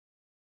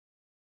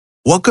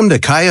Welcome to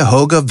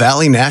Cuyahoga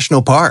Valley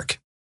National Park.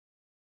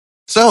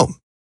 So,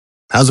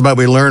 how's about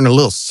we learn a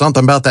little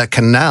something about that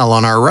canal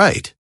on our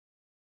right?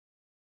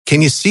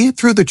 Can you see it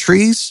through the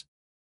trees?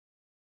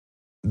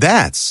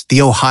 That's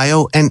the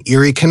Ohio and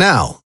Erie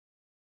Canal.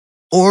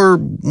 Or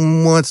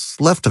what's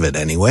left of it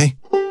anyway.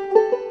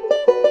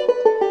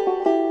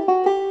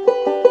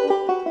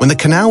 When the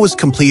canal was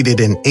completed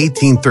in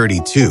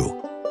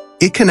 1832,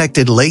 it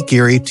connected Lake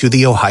Erie to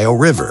the Ohio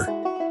River.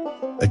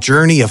 A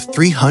journey of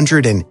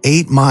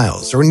 308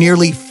 miles, or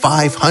nearly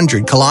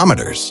 500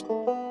 kilometers.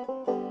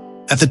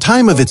 At the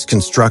time of its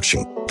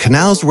construction,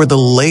 canals were the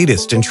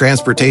latest in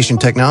transportation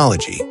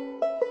technology.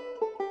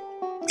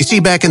 You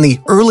see, back in the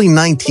early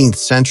 19th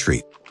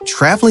century,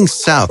 traveling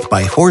south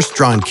by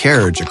horse-drawn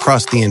carriage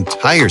across the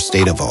entire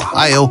state of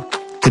Ohio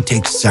could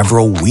take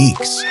several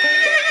weeks.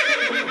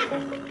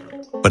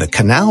 But a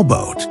canal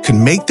boat could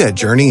make that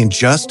journey in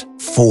just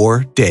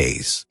 4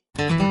 days.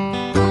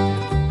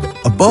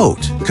 A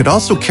boat could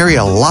also carry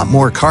a lot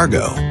more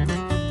cargo.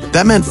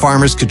 That meant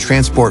farmers could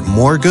transport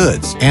more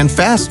goods and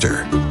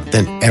faster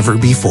than ever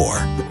before.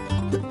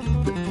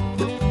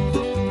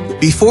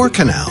 Before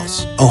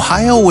canals,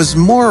 Ohio was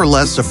more or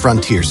less a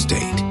frontier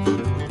state.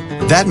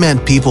 That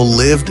meant people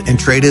lived and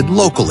traded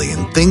locally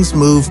and things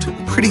moved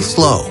pretty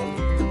slow.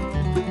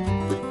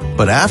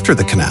 But after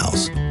the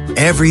canals,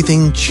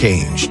 everything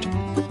changed.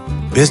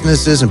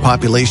 Businesses and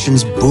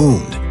populations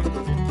boomed.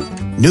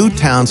 New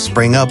towns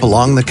sprang up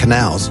along the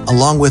canals,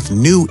 along with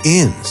new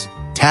inns,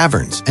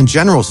 taverns, and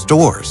general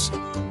stores.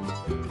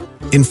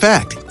 In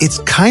fact, it's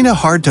kind of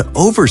hard to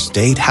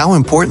overstate how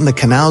important the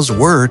canals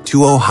were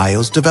to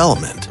Ohio's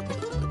development.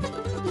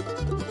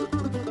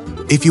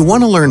 If you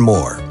want to learn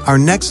more, our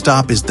next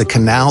stop is the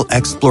Canal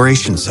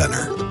Exploration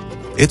Center.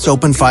 It's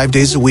open 5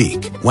 days a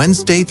week,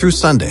 Wednesday through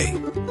Sunday,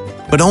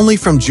 but only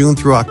from June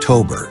through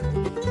October.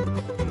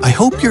 I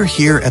hope you're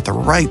here at the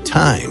right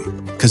time,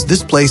 because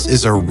this place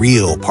is a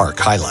real park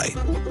highlight.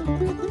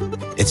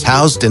 It's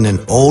housed in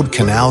an old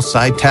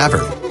canal-side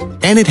tavern,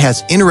 and it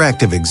has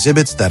interactive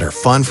exhibits that are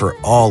fun for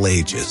all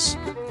ages.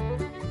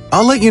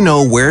 I'll let you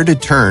know where to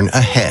turn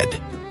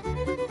ahead.